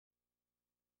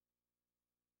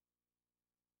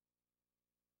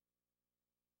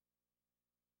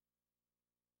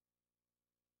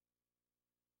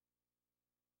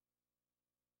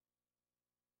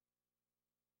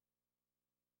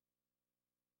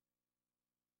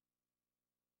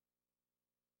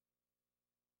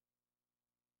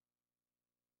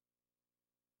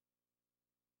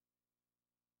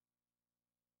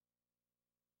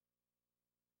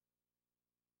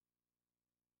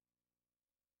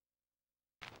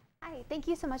Hi, thank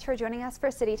you so much for joining us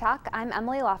for City Talk. I'm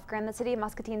Emily Lofgren, the City of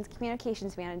Muscatine's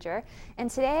Communications Manager, and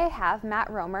today I have Matt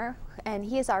Romer, and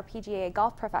he is our PGA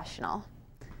golf professional.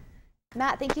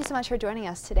 Matt, thank you so much for joining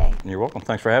us today. You're welcome.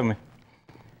 Thanks for having me.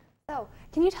 So,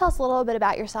 can you tell us a little bit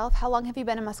about yourself? How long have you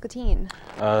been in Muscatine?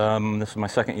 This is my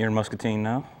second year in Muscatine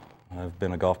now. I've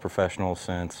been a golf professional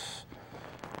since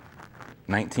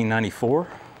 1994.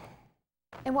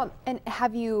 And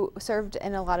have you served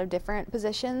in a lot of different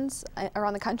positions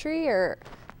around the country, or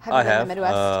have you I been have. in the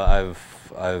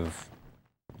Midwest? I've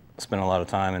spent a lot of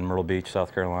time in Myrtle Beach,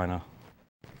 South Carolina.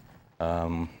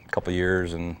 A couple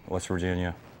years in West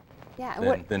Virginia.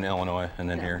 Yeah. Then Illinois, and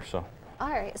then here. So. All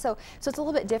right. So it's a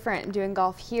little bit different doing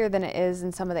golf here than it is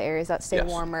in some of the areas that stay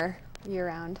warmer year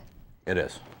round. It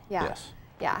is. Yeah. Yes.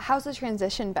 Yeah. How's the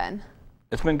transition been?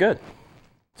 It's been good.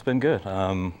 It's been good.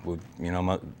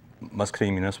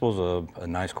 Muscatine Municipal is a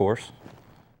nice course.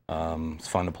 It's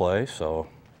fun to play,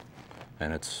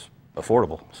 and it's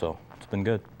affordable, so it's been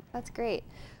good. That's great.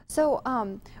 So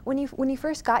when you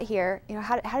first got here,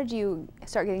 how did you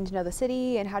start getting to know the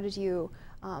city, and how did you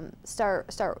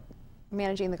start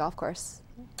managing the golf course?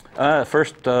 When I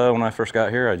first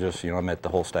got here, I met the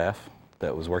whole staff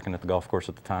that was working at the golf course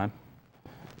at the time.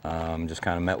 Just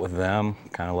kind of met with them,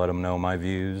 kind of let them know my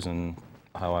views and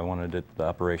how I wanted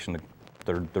the direction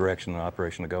of the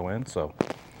operation to go in. So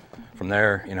from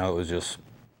there, it was just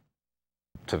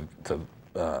to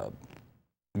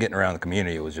getting around the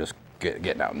community. It was just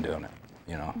getting out and doing it.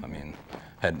 I mean,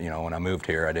 when I moved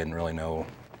here, I didn't really know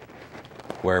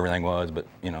where everything was, but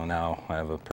now I have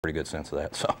a pretty good sense of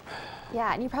that. So.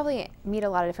 Yeah, and you probably meet a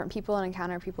lot of different people and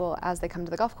encounter people as they come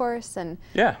to the golf course, and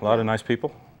yeah, a lot of nice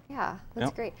people. Yeah,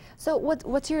 that's great. So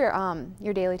what's your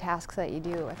daily tasks that you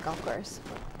do at the golf course?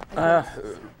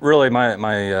 Really,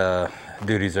 my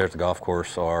duties there at the golf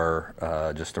course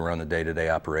are just to run the day-to-day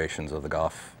operations of the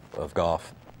golf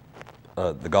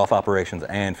operations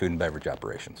and food and beverage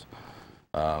operations.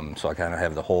 So I kind of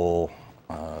have the whole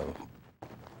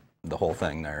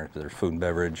thing there. There's food and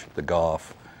beverage, the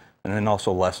golf, and then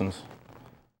also lessons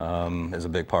is a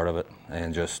big part of it,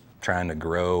 and just trying to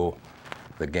grow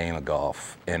the game of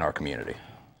golf in our community.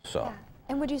 So. Yeah.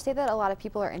 And would you say that a lot of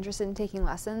people are interested in taking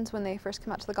lessons when they first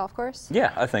come out to the golf course?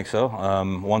 Yeah, I think so.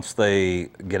 Once they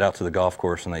get out to the golf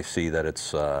course and they see that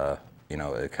it's,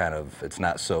 it's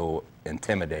not so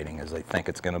intimidating as they think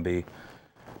it's going to be,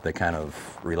 they kind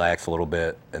of relax a little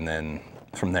bit, and then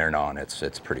from there on, it's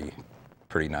pretty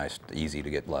nice, easy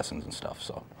to get lessons and stuff.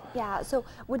 So. Yeah. So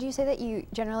would you say that you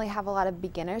generally have a lot of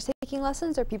beginners taking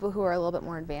lessons, or people who are a little bit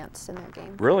more advanced in their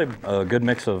game? Really, a good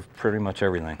mix of pretty much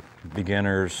everything.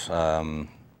 Beginners,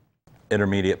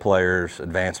 intermediate players,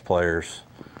 advanced players,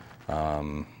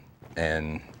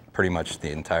 and pretty much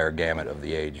the entire gamut of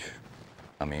the age.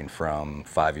 I mean, from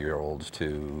 5-year-olds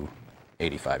to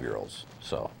 85-year-olds.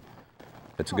 So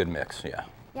it's a good mix, yeah.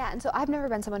 Yeah, and so I've never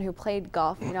been someone who played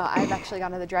golf. I've actually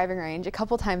gone to the driving range a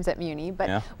couple times at Muni,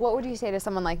 but what would you say to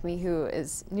someone like me who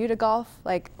is new to golf?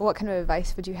 Like, what kind of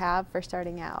advice would you have for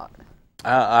starting out?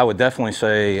 I would definitely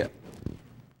say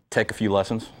take a few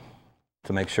lessons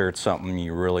to make sure it's something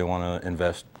you really want to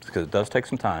invest, because it does take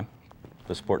some time.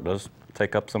 The sport does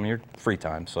take up some of your free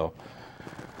time, so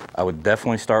I would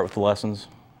definitely start with the lessons,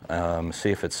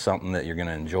 see if it's something that you're going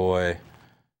to enjoy,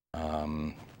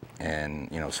 and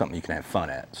something you can have fun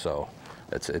at. So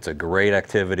it's a great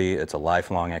activity. It's a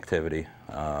lifelong activity.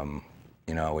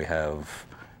 We have,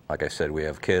 like I said, we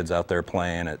have kids out there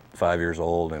playing at 5 years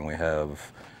old, and we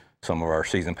have some of our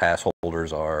season pass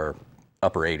holders are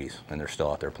upper 80s, and they're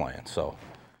still out there playing. So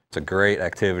it's a great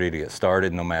activity to get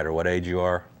started, no matter what age you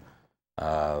are.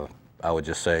 I would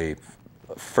just say,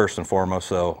 first and foremost,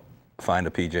 though, find a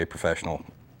PGA professional,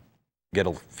 get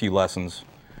a few lessons.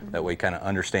 That way you kind of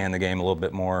understand the game a little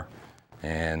bit more,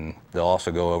 and they'll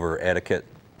also go over etiquette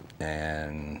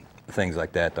and things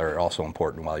like that that are also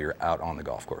important while you're out on the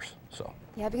golf course. So.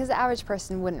 Yeah, because the average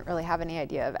person wouldn't really have any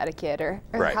idea of etiquette or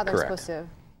how they're supposed to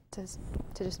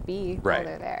just be while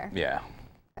they're there. Yeah.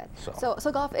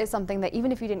 So golf is something that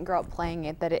even if you didn't grow up playing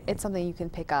it, that it's something you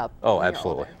can pick up. Oh,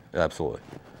 absolutely, absolutely.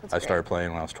 I started playing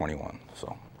when I was 21.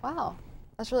 So. Wow,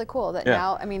 that's really cool. That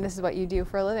now, I mean, this is what you do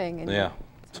for a living. And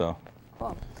So.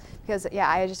 Cool. Because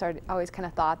I just always kind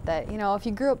of thought that if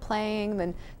you grew up playing,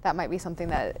 then that might be something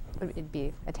that it'd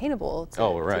be attainable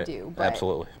to do. But,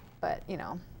 absolutely. But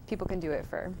people can do it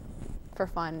for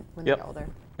fun when they're older.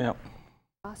 Yep.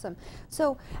 Awesome.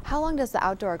 So how long does the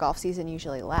outdoor golf season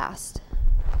usually last?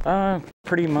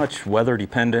 Pretty much weather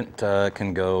dependent. It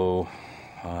can go.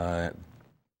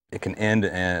 It can end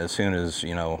as soon as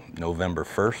November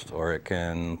 1st, or it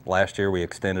can. Last year we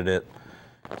extended it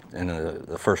in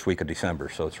the first week of December,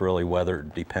 so it's really weather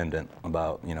dependent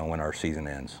about, you know, when our season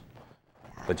ends.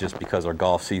 But just because our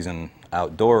golf season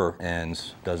outdoor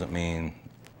ends doesn't mean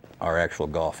our actual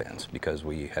golf ends, because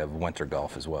we have winter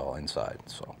golf as well inside.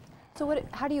 So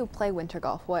how do you play winter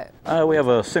golf? What? we have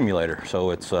a simulator,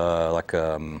 so it's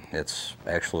it's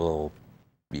actual,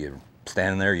 you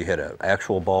standing there, you hit an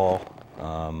actual ball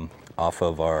off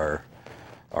of our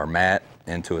mat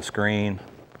into a screen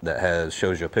that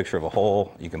shows you a picture of a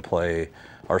hole. You can play.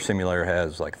 Our simulator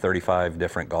has like 35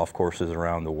 different golf courses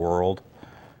around the world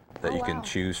that you can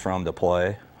choose from to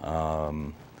play.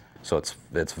 So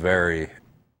it's very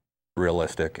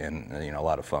realistic and, you know, a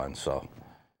lot of fun. So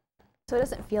it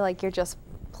doesn't feel like you're just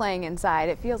playing inside.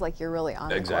 It feels like you're really on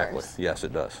the course. Exactly. Yes,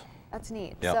 it does. That's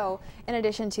neat. Yep. So in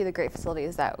addition to the great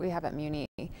facilities that we have at Muni,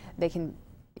 they can,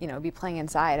 you know, be playing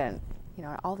inside and, you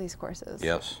know, all these courses.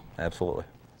 Yes, absolutely.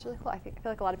 It's really cool. I feel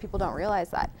like a lot of people don't realize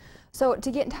that. So to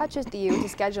get in touch with you to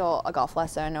schedule a golf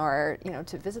lesson, or, you know,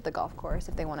 to visit the golf course,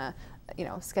 if they want to, you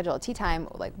know, schedule a tee time,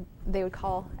 like they would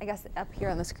call, I guess, up here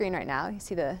on the screen right now. You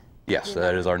see the... Yes,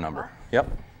 that is our number. Yep.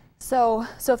 So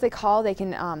if they call, they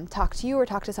can talk to you or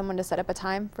talk to someone to set up a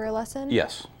time for a lesson?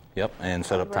 Yes. Yep, and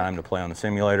set up time to play on the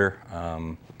simulator.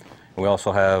 We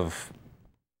also have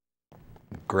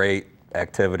great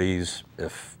activities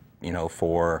if, you know,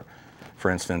 for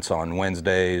instance, on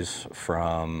Wednesdays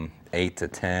from 8 to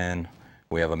 10,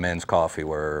 we have a men's coffee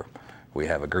where we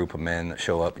have a group of men that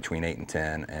show up between 8 and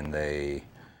 10, and they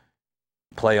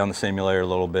play on the simulator a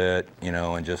little bit, you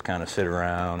know, and just kind of sit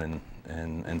around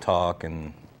and talk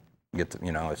and get to,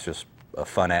 you know, it's just a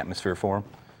fun atmosphere for them.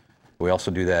 We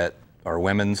also do that. Our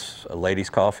women's ladies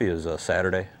coffee is a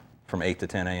Saturday from 8 to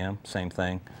 10 a.m. Same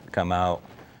thing. Come out,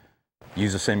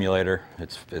 use a simulator.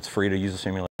 It's free to use a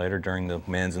simulator during the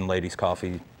men's and ladies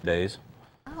coffee days.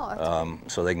 Oh,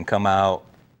 so they can come out,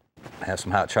 have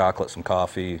some hot chocolate, some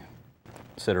coffee,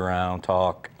 sit around,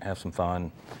 talk, have some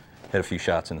fun, hit a few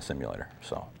shots in the simulator.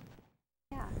 So.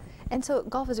 Yeah, and so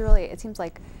golf is really, it seems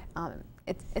like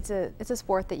it's a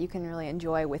sport that you can really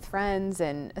enjoy with friends,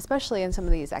 and especially in some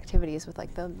of these activities with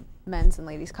like the men's and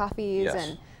ladies coffees.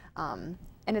 Yes.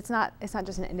 And it's not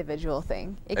just an individual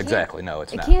thing. Exactly. No,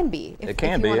 it's not. It can be. It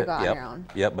can be. You want to go out yep. on your own.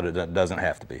 Yep, but it doesn't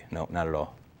have to be. No, not at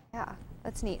all. Yeah,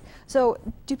 that's neat. So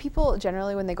do people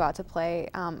generally, when they go out to play,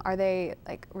 are they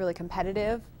like really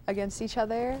competitive against each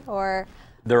other, or?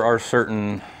 There are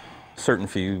certain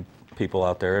few people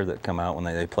out there that come out when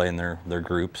they play in their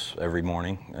groups every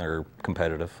morning. They're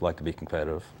competitive, like to be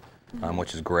competitive,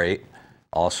 which is great.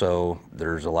 Also,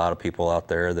 there's a lot of people out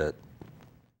there that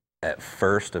at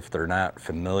first, if they're not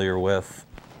familiar with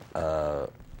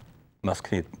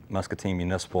Muscatine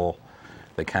Municipal,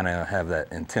 they kind of have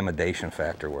that intimidation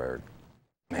factor where,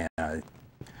 man, I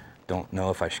don't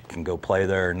know if I can go play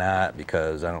there or not,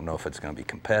 because I don't know if it's going to be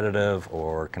competitive,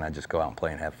 or can I just go out and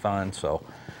play and have fun. So,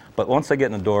 but once they get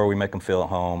in the door, we make them feel at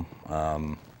home.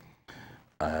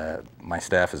 My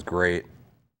staff is great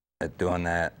at doing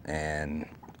that, and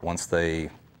once that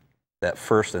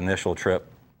first initial trip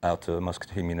out to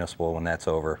Muscatine Municipal, when that's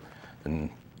over,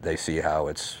 then they see how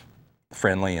it's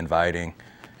friendly, inviting,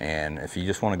 and if you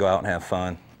just want to go out and have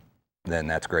fun, then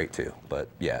that's great too. But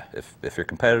yeah, if you're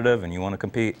competitive and you want to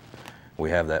compete,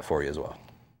 we have that for you as well.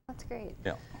 That's great.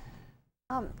 Yeah.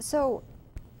 So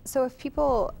if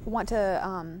people want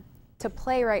to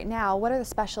play right now, what are the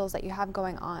specials that you have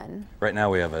going on? Right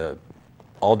now we have a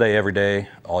all day, every day,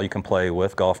 all you can play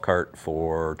with golf cart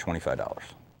for $25.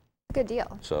 Good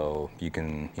deal. So you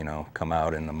can, you know, come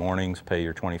out in the mornings, pay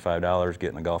your $25, get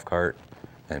in the golf cart,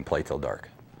 and play till dark.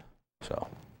 So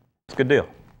it's a good deal.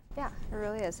 Yeah, it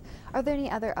really is. Are there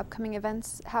any other upcoming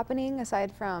events happening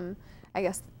aside from, I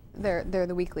guess they're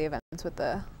the weekly events with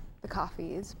the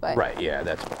coffees, but right, yeah,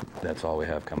 that's all we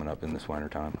have coming up in this winter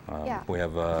time. Yeah. We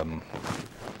have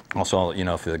also, you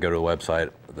know, if they go to the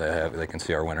website, they can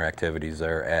see our winter activities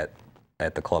there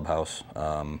at the clubhouse.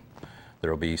 There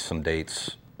will be some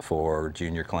dates for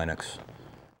junior clinics,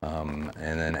 and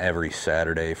then every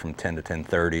Saturday from 10 to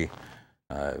 10:30,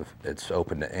 it's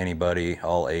open to anybody,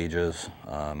 all ages.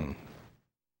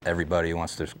 Everybody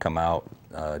wants to come out,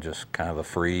 just kind of a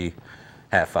free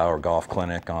half-hour golf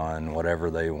clinic on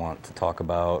whatever they want to talk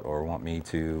about or want me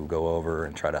to go over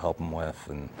and try to help them with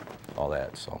and all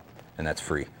that. So, and that's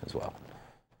free as well.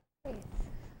 Great.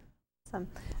 Awesome.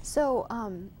 So,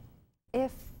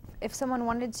 if someone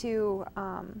wanted to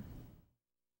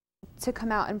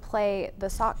come out and play the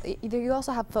soccer, you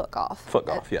also have foot golf. Foot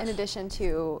golf, yes. In addition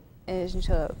to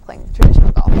playing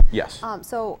traditional golf. Yes.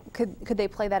 So could they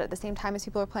play that at the same time as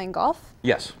people are playing golf?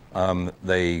 Yes.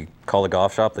 They call the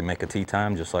golf shop. They make a tee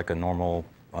time just like a normal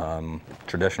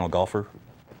traditional golfer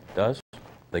does.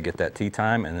 They get that tee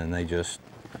time, and then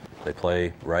they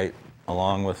play right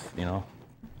along with, you know,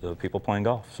 the people playing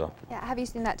golf. So Yeah, have you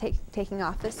seen that taking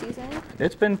off this season?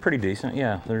 it's been pretty decent.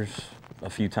 Yeah, there's a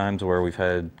few times where we've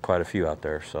had quite a few out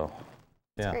there. So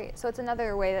yeah, that's great. So it's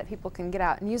another way that people can get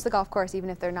out and use the golf course even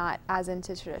if they're not as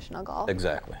into traditional golf.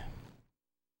 exactly.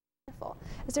 Wonderful.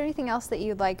 Is there anything else that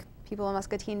you'd like people in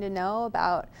Muscatine to know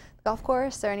about the golf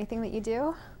course or anything that you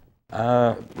do?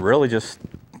 Really just,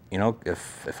 you know,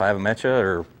 if I haven't met you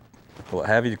or what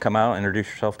have you, come out, introduce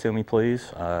yourself to me,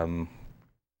 please.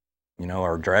 You know,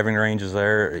 our driving range is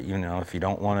there. You know, if you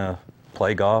don't want to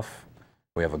play golf,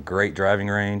 we have a great driving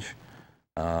range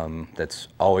that's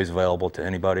always available to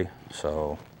anybody.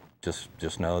 So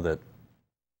just know that,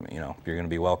 you know, you're going to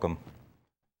be welcome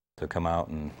to come out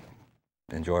and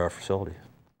enjoy our facility.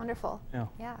 Wonderful. Yeah.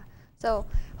 Yeah. So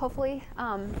hopefully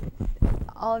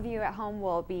all of you at home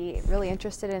will be really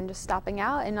interested in just stopping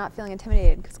out and not feeling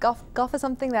intimidated, because golf is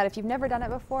something that if you've never done it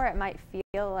before, it might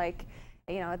feel like,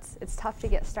 you know, it's tough to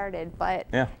get started, but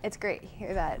Yeah. it's great to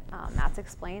hear that Matt's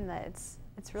explained that it's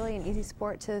really an easy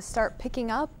sport to start picking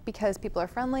up because people are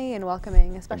friendly and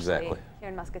welcoming, especially Exactly. here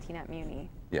in Muscatine at Muni.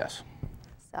 Yes.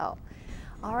 So,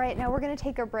 all right, now we're going to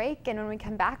take a break, and when we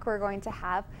come back, we're going to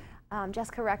have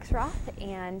Jessica Rexroth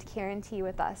and Karen Thie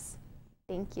with us.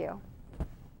 Thank you.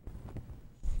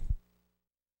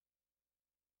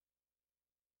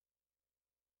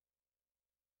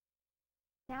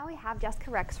 Now we have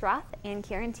Jessica Rexroth and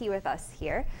Karen Thie with us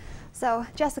here. So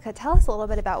Jessica, tell us a little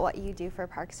bit about what you do for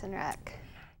Parks and Rec.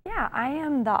 Yeah, I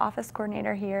am the office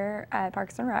coordinator here at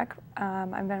Parks and Rec.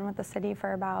 I've been with the city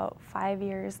for about 5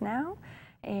 years now,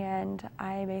 and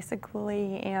I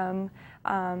basically am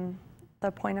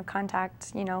the point of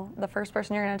contact, you know, the first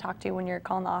person you're going to talk to when you're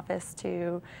calling the office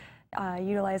to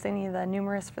utilize any of the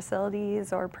numerous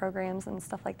facilities or programs and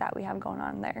stuff like that we have going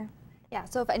on there. Yeah,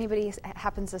 so if anybody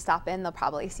happens to stop in, they'll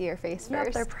probably see your face Yep,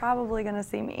 first. they're probably going to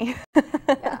see me.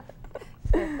 Yeah,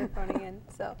 if they're phoning in.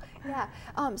 So yeah,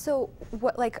 so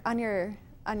what, like on your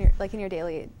like in your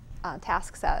daily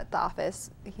tasks at the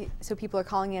office, so people are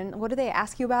calling in, what do they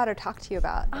ask you about or talk to you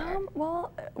about there?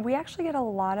 Well, we actually get a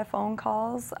lot of phone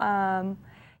calls.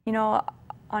 You know,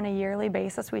 on a yearly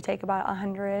basis, we take about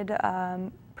 100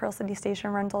 Pearl City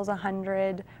Station rentals,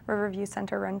 100 Riverview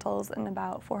Center rentals, and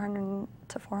about 400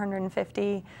 to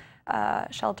 450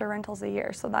 shelter rentals a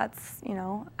year. So that's, you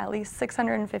know, at least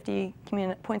 650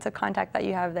 points of contact that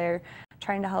you have there,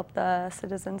 trying to help the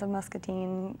citizens of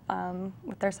Muscatine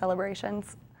with their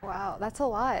celebrations. Wow, that's a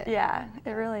lot. Yeah,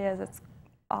 it really is. It's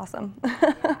awesome.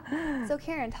 So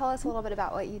Karen, tell us a little bit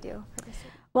about what you do for the city.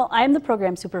 Well, I'm the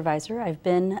program supervisor. I've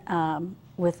been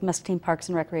with Muscatine Parks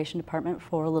and Recreation Department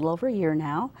for a little over a year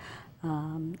now.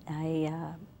 I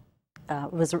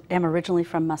am originally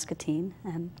from Muscatine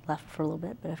and left for a little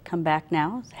bit, but I've come back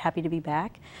now. Happy to be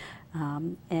back.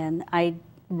 And I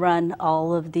run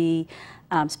all of the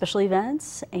special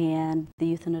events and the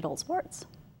youth and adult sports.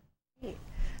 Great.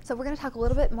 So we're going to talk a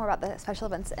little bit more about the special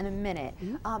events in a minute,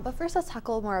 but first let's talk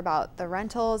a little more about the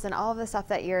rentals and all of the stuff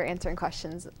that you're answering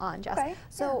questions on, Jess. Okay,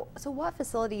 So what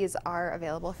facilities are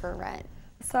available for rent?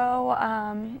 So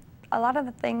a lot of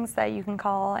the things that you can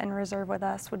call and reserve with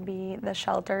us would be the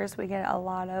shelters. We get a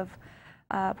lot of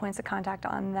points of contact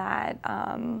on that.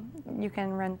 You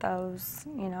can rent those,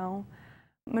 you know,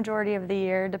 majority of the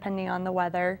year depending on the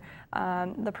weather.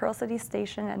 The Pearl City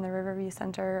Station and the Riverview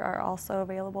Center are also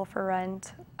available for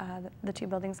rent, the two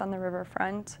buildings on the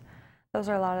riverfront. Those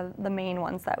are a lot of the main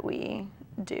ones that we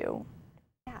do.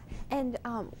 Yeah, and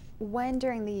when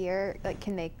during the year, like,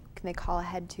 can they call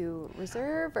ahead to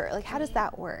reserve, or like how does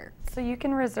that work? So you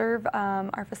can reserve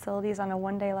our facilities on a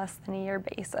 1 day less than a year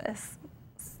basis.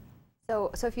 So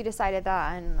if you decided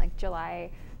that on like July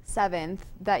 7th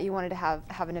that you wanted to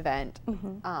have an event,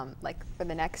 like for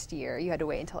the next year, you had to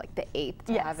wait until like the 8th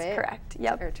to have it. Yes, correct.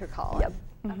 Yep. Or to call. Yep.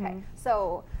 Okay.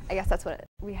 So I guess that's what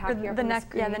we have here. The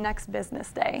next, the next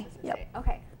business day. Yep.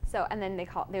 Okay. So and then they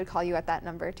would call you at that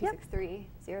number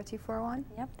 263-0241.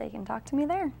 Yep, they can talk to me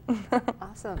there.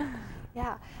 Awesome.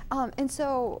 Yeah. And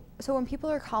so when people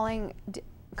are calling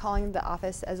the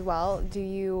office as well, do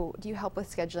you help with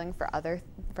scheduling for other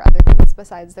things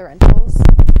besides the rentals?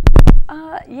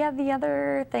 Yeah, the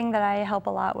other thing that I help a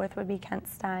lot with would be Kent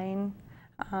Stein.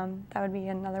 That would be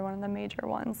another one of the major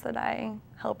ones that I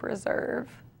help reserve.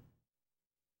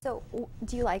 So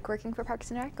do you like working for Parks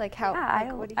and Rec? Like how?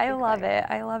 Yeah, what do you I think love about it.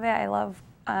 I love it. I love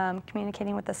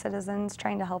communicating with the citizens,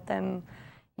 trying to help them,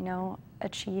 you know,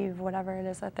 achieve whatever it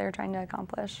is that they're trying to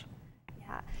accomplish.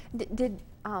 Yeah. Did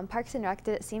Parks and Rec,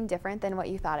 did it seem different than what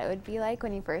you thought it would be like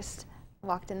when you first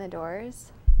walked in the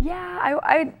doors? Yeah,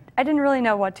 I didn't really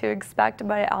know what to expect,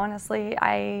 but honestly,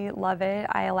 I love it.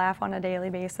 I laugh on a daily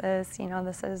basis. You know,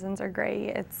 the citizens are great.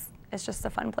 It's just a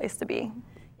fun place to be.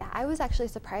 Yeah, I was actually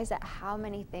surprised at how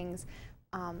many things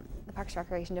the Parks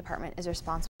Recreation Department is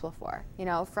responsible for. You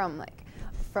know, from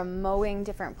mowing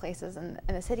different places in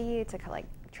the city to like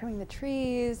trimming the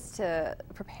trees to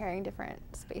preparing different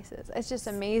spaces. It's just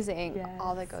amazing. Yes.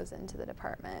 All that goes into the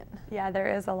department. Yeah,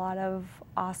 there is a lot of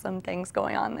awesome things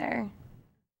going on there.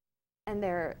 And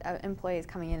there are employees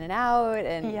coming in and out,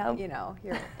 and yep. you know,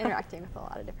 you're interacting with a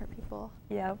lot of different people.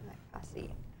 Yep. In that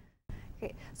capacity.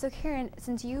 Okay, so Karen,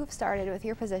 since you've started with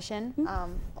your position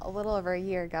a little over a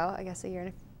year ago, I guess a year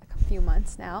and a few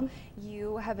months now,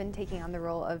 you have been taking on the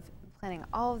role of planning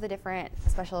all of the different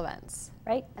special events.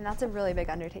 Right. And that's a really big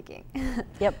undertaking.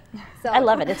 Yep. So I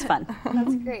love it. It's fun.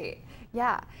 That's great.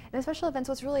 Yeah. And the special events,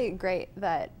 what's really great,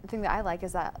 the thing that I like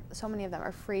is that so many of them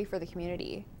are free for the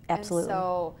community. Absolutely. And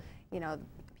so, you know,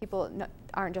 people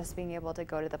aren't just being able to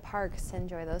go to the parks to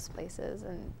enjoy those places,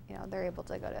 and you know, they're able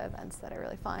to go to events that are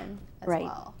really fun as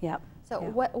well. Yep. So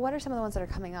yep. What are some of the ones that are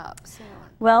coming up soon?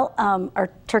 Well, our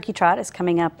turkey trot is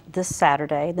coming up this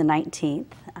Saturday, the 19th.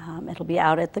 It'll be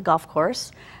out at the golf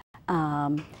course.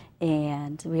 And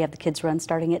we have the kids run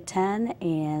starting at 10,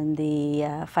 and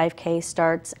the 5K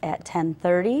starts at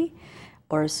 10:30,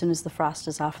 or as soon as the frost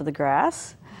is off of the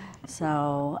grass.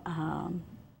 So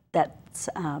that's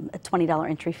a $20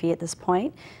 entry fee at this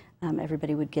point.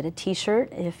 Everybody would get a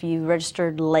t-shirt. If you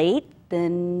registered late,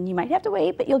 then you might have to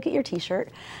wait, but you'll get your t-shirt.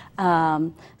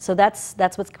 So that's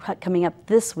what's coming up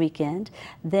this weekend.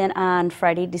 Then on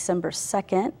Friday, December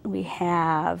 2nd, we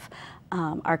have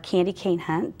our candy cane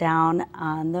hunt down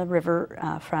on the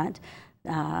river front,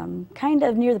 kind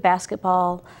of near the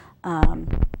basketball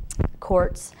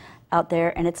courts out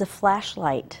there, and it's a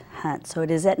flashlight hunt. So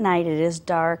it is at night, it is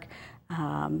dark.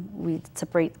 We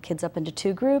separate the kids up into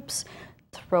two groups,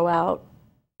 throw out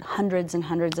hundreds and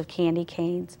hundreds of candy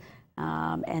canes,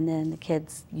 and then the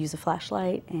kids use a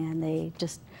flashlight and they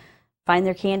just find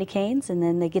their candy canes, and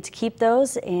then they get to keep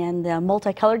those, and the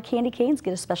multicolored candy canes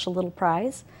get a special little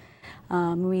prize.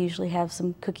 We usually have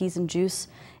some cookies and juice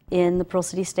in the Pearl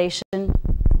City Station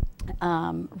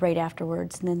right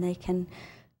afterwards, and then they can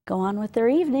go on with their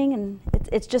evening, and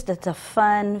it's a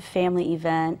fun family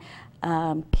event.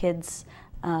 Kids,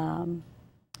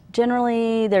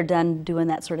 generally they're done doing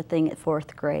that sort of thing at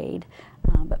 4th grade,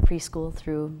 but preschool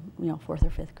through, you know, 4th or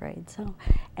 5th grade. So,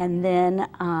 and then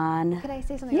on. Could I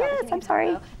say something? Yes, I'm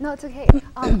sorry. No, it's okay.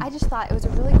 I just thought it was a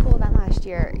really cool event last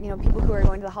year. You know, people who are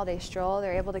going to the holiday stroll,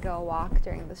 they're able to go walk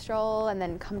during the stroll and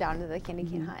then come down to the candy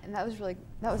cane hunt, and that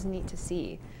was neat to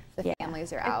see. The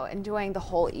families are out enjoying the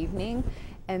whole evening,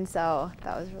 and so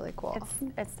that was really cool.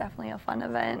 It's definitely a fun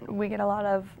event. We get a lot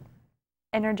of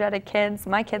energetic kids.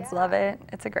 My kids love it.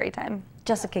 It's a great time.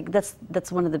 Jessica,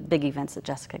 that's one of the big events that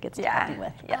Jessica gets to help me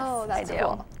with. Yes, oh, that's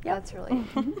cool. Yep. That's really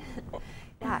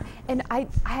yeah. And I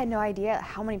had no idea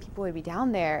how many people would be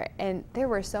down there, and there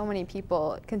were so many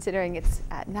people considering it's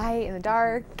at night in the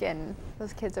dark, and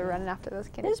those kids are running after those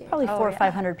kids. There's probably 400 or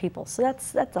 500 people, so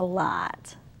that's a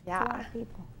lot. Yeah. That's a lot of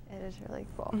people. It is really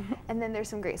cool. And then there's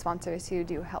some great sponsors who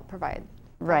do help provide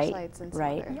right, flashlights and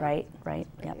right.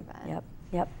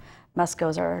 Yep.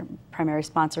 Musco's our primary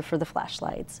sponsor for the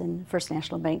flashlights, and First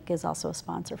National Bank is also a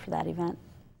sponsor for that event.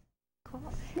 Cool.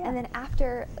 Yeah. And then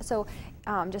after, so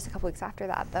just a couple weeks after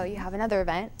that, though, you have another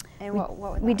event. And what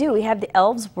would we do? We have the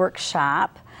Elves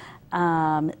Workshop.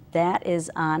 That is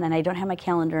on, and I don't have my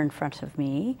calendar in front of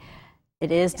me.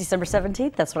 It is December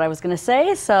 17th. That's what I was going to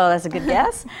say, so that's a good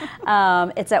guess.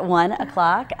 It's at 1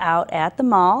 o'clock out at the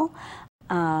mall.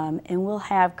 And we'll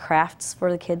have crafts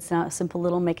for the kids, simple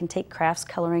little make and take crafts,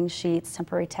 coloring sheets,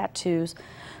 temporary tattoos,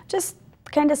 just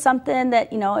kind of something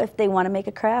that, you know, if they want to make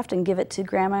a craft and give it to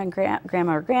grandma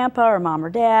or grandpa or mom or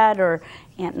dad or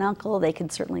aunt and uncle, they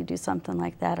could certainly do something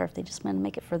like that. Or if they just want to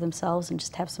make it for themselves and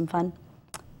just have some fun,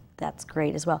 that's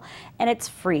great as well. And it's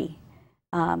free.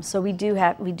 So we do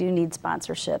need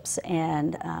sponsorships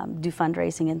and do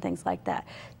fundraising and things like that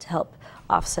to help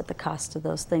offset the cost of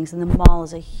those things. And the mall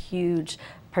is a huge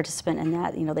participant in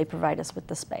that. You know, they provide us with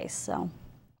the space, so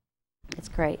it's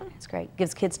great. It's great.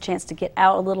 Gives kids a chance to get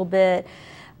out a little bit,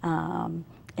 and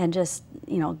just,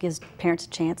 you know, gives parents a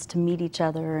chance to meet each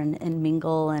other and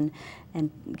mingle and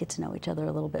get to know each other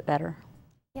a little bit better.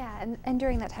 Yeah, and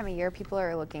during that time of year, people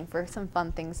are looking for some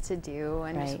fun things to do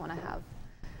and just want to have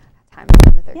time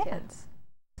with their kids.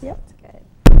 Yep. That's good.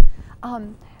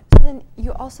 So then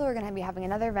you also are going to be having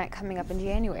another event coming up in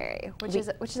January, which is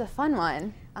a fun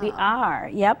one. We are.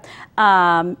 Yep.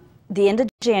 The end of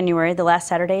January, the last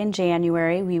Saturday in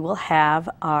January, we will have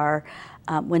our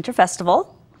Winter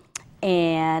Festival.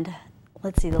 And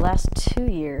let's see, the last 2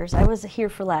 years, I was here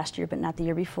for last year, but not the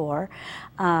year before.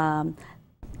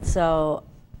 So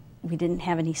we didn't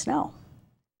have any snow.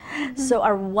 So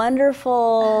our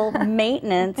wonderful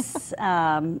maintenance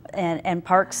and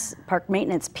park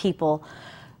maintenance people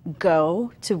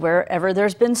go to wherever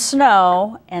there's been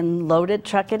snow and load it,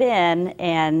 truck it in,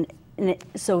 and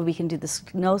so we can do the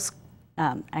snow,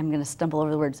 I'm going to stumble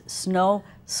over the words, snow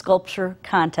sculpture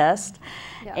contest,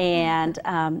 yep. And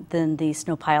then the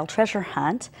snow pile treasure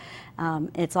hunt.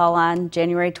 It's all on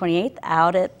January 28th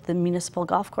out at the municipal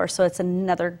golf course. So it's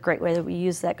another great way that we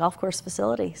use that golf course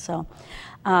facility. So,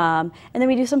 and then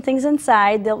we do some things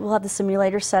inside. We'll have the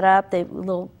simulator set up,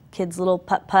 kids' little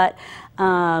putt-putt,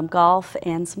 golf,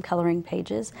 and some coloring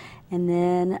pages. And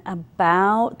then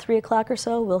about 3 o'clock or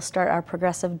so, we'll start our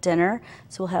progressive dinner.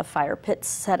 So we'll have fire pits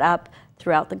set up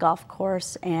throughout the golf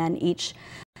course, and each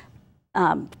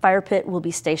fire pit will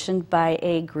be stationed by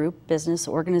a group business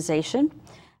organization.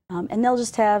 And they'll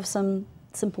just have some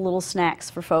simple little snacks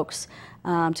for folks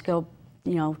to go,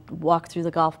 walk through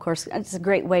the golf course. It's a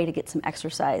great way to get some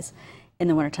exercise in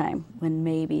the wintertime when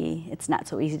maybe it's not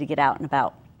so easy to get out and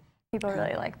about. People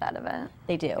really like that event.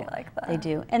 They do. They like that. They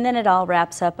do. And then it all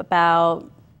wraps up about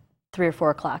 3 or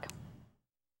 4 o'clock.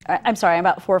 I'm sorry,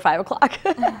 about 4 or 5 o'clock.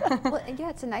 Well, yeah,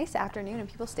 it's a nice afternoon, and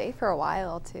people stay for a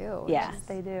while too. Yeah,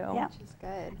 they do. Yeah. Which is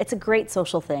good. It's a great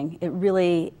social thing. It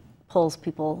really pulls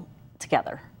people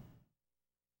together.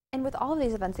 And with all of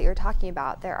these events that you're talking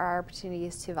about, there are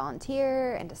opportunities to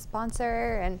volunteer and to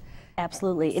sponsor, and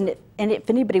absolutely. And if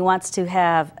anybody wants to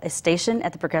have a station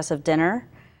at the Progressive Dinner,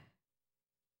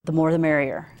 the more the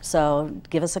merrier. So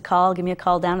give us a call. Give me a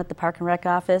call down at the Park and Rec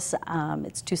office.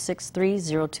 It's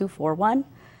 263-0241.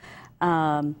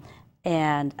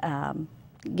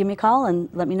 Give me a call and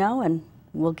let me know, and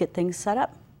we'll get things set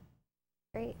up.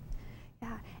 Great.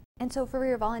 Yeah. And so for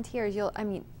your volunteers,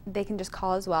 they can just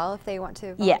call as well if they want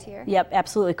to volunteer? Yeah, yep,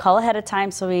 absolutely. Call ahead of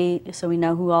time so we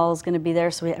know who all is going to be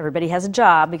there, so everybody has a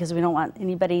job, because we don't want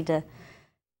anybody to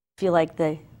feel like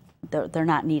they're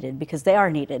not needed, because they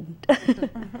are needed.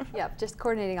 Yep, just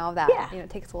coordinating all of that, yeah.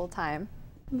 Takes a little time.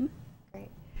 Mm-hmm. Great.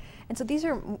 And so these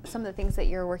are some of the things that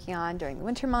you're working on during the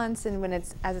winter months, and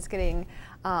as it's getting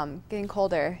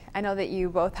colder. I know that you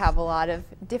both have a lot of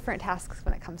different tasks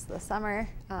when it comes to the summer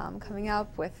coming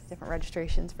up, with different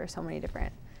registrations for so many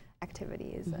different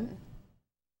activities. Mm-hmm. And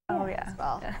oh yeah. As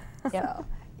well. Yeah. So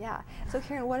yeah. So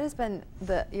Karen, what has been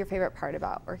your favorite part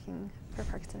about working for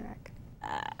Parks and Rec?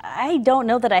 I don't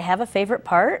know that I have a favorite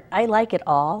part. I like it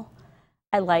all.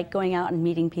 I like going out and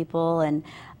meeting people and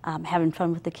having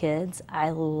fun with the kids. I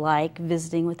like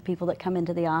visiting with the people that come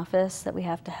into the office that we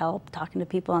have to help, talking to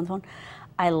people on the phone.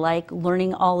 I like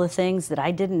learning all the things that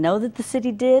I didn't know that the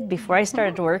city did before I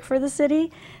started to work for the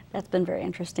city. That's been very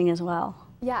interesting as well.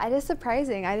 Yeah, it is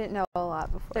surprising. I didn't know a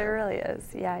lot before. There really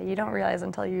is. Yeah, you don't realize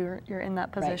until you're in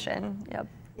that position. Right. Yep.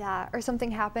 Yeah, or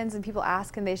something happens and people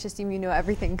ask and they just assume you know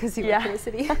everything because you work for the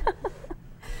city.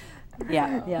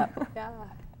 Yeah. Yeah.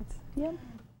 Yeah.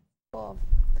 Cool.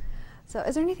 So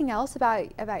is there anything else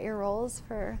about your roles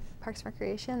for Parks and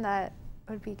Recreation that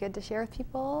would be good to share with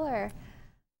people, or?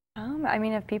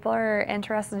 If people are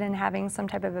interested in having some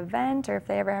type of event, or if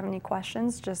they ever have any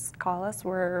questions, just call us.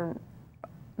 We're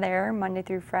there Monday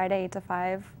through Friday, 8 to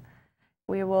 5.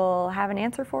 We will have an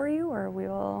answer for you, or we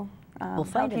will we'll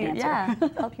find an answer. Yeah,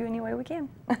 help you any way we can.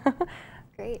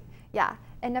 Great. Yeah,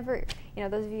 and never,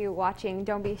 those of you watching,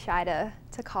 don't be shy to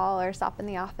call or stop in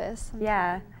the office.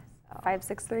 Yeah,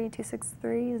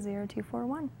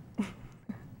 563-263-0241.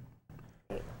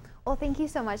 Great. Well, thank you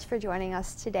so much for joining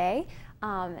us today.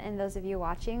 And those of you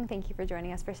watching, thank you for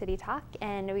joining us for City Talk,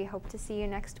 and we hope to see you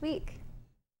next week.